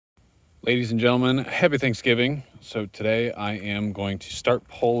Ladies and gentlemen, happy Thanksgiving. So today I am going to start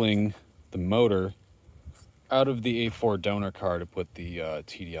pulling the motor out of the A4 donor car to put the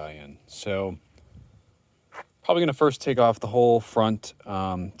TDI in. So probably going to first take off the whole front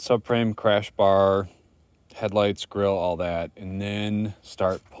subframe, crash bar, headlights, grill, all that, and then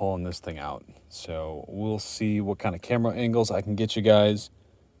start pulling this thing out. So we'll see what kind of camera angles I can get you guys.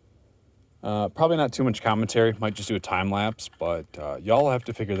 Probably not too much commentary, might just do a time lapse, but y'all have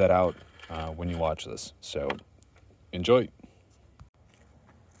to figure that out when you watch this. So enjoy.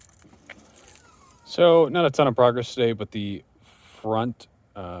 So not a ton of progress today, but the front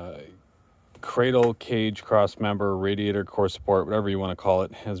cradle, cage, cross member, radiator, core support, whatever you want to call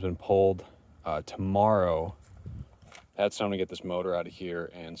it, has been pulled. Tomorrow, that's time to get this motor out of here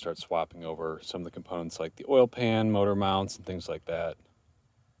and start swapping over some of the components like the oil pan, motor mounts, and things like that.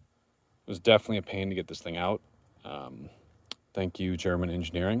 It was definitely a pain to get this thing out. Thank you, German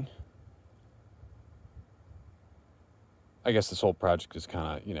engineering. I guess this whole project is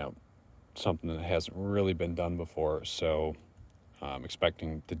kind of, something that hasn't really been done before. So I'm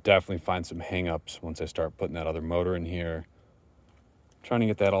expecting to definitely find some hang-ups once I start putting that other motor in here. Trying to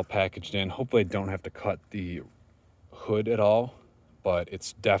get that all packaged in. Hopefully I don't have to cut the hood at all, but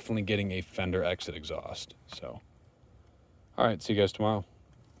it's definitely getting a fender exit exhaust. So, all right, see you guys tomorrow.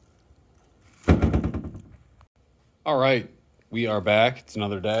 All right, we are back. It's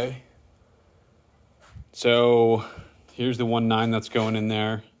another day. So here's the 1.9 that's going in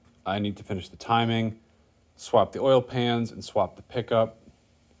there. I need to finish the timing, swap the oil pans, and swap the pickup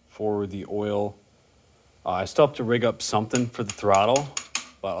for the oil. I still have to rig up something for the throttle,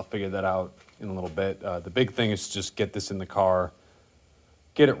 but I'll figure that out in a little bit. The big thing is just get this in the car,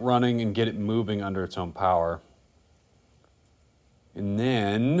 get it running, and get it moving under its own power. And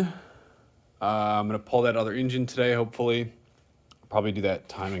then I'm going to pull that other engine today, hopefully. I'll probably do that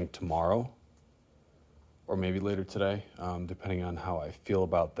timing tomorrow or maybe later today, depending on how I feel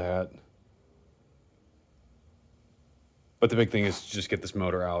about that. But the big thing is to just get this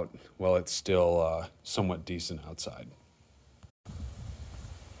motor out while it's still somewhat decent outside.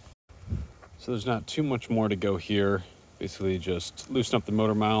 So there's not too much more to go here. Basically just loosen up the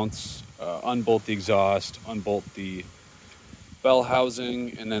motor mounts, unbolt the exhaust, unbolt the bell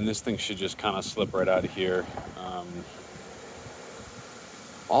housing, and then this thing should just kind of slip right out of here.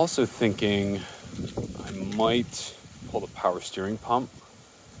 Also thinking I might pull the power steering pump.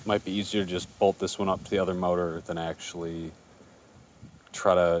 Might be easier to just bolt this one up to the other motor than actually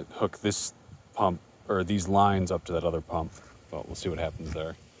try to hook this pump or these lines up to that other pump. But we'll see what happens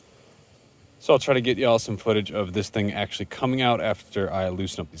there. So I'll try to get y'all some footage of this thing actually coming out after I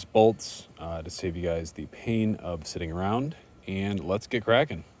loosen up these bolts to save you guys the pain of sitting around. And let's get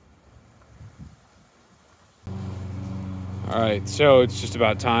cracking. All right, so it's just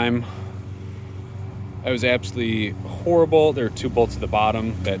about time. That was absolutely horrible. There are two bolts at the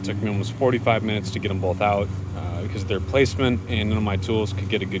bottom that took me almost 45 minutes to get them both out because of their placement, and none of my tools could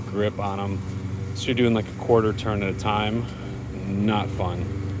get a good grip on them. So you're doing like a quarter turn at a time. Not fun.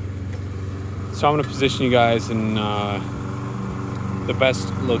 So I'm gonna position you guys in the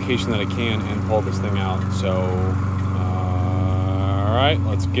best location that I can and pull this thing out. So, all right,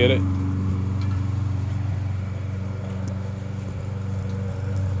 let's get it.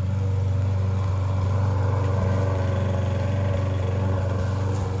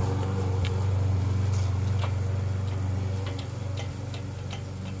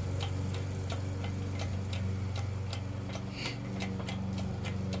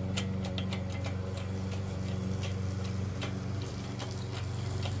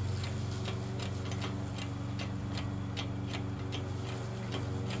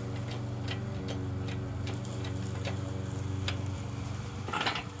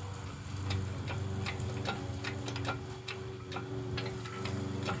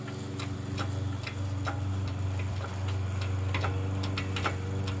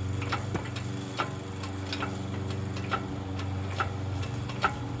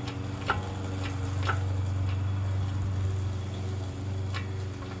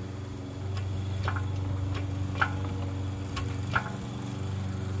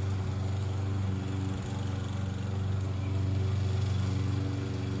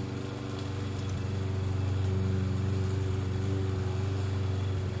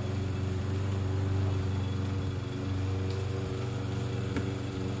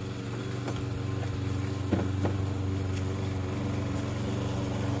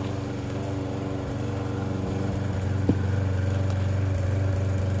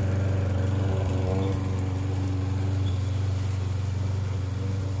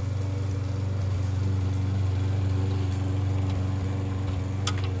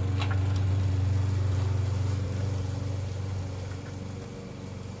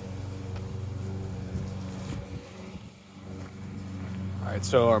 All right,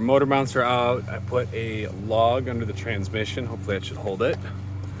 so our motor mounts are out. I put a log under the transmission. Hopefully that should hold it.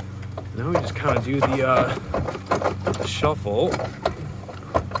 Now we just kind of do the shuffle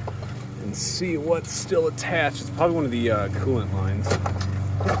and see what's still attached. It's probably one of the coolant lines.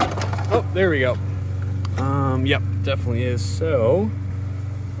 Oh, there we go. Yep, definitely is. So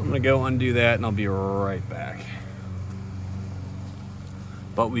I'm gonna go undo that and I'll be right back.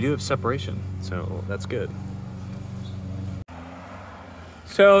 But we do have separation, so that's good.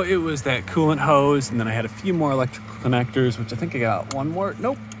 So it was that coolant hose, and then I had a few more electrical connectors, which I think I got one more.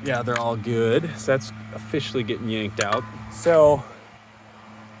 Nope. Yeah, they're all good. So that's officially getting yanked out. So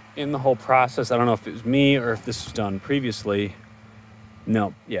in the whole process, I don't know if it was me or if this was done previously.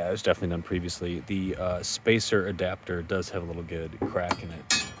 No, yeah, it was definitely done previously. The spacer adapter does have a little good crack in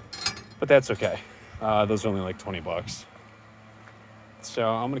it, but that's okay. Those are only like 20 bucks. So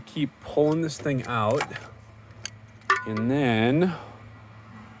I'm gonna keep pulling this thing out, and then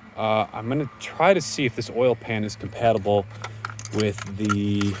I'm gonna try to see if this oil pan is compatible with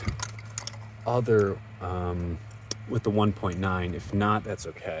the other, with the 1.9. If not, that's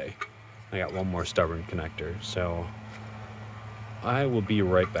okay. I got one more stubborn connector, so I will be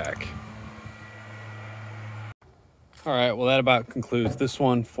right back. All right, well, that about concludes this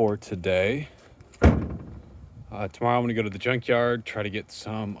one for today. Tomorrow I'm gonna go to the junkyard, try to get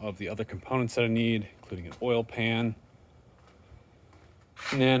some of the other components that I need, including an oil pan.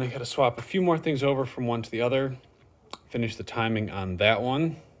 And then I gotta swap a few more things over from one to the other, finish the timing on that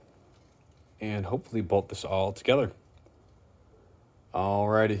one, and hopefully bolt this all together.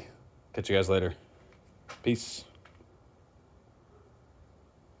 Alrighty, catch you guys later. Peace.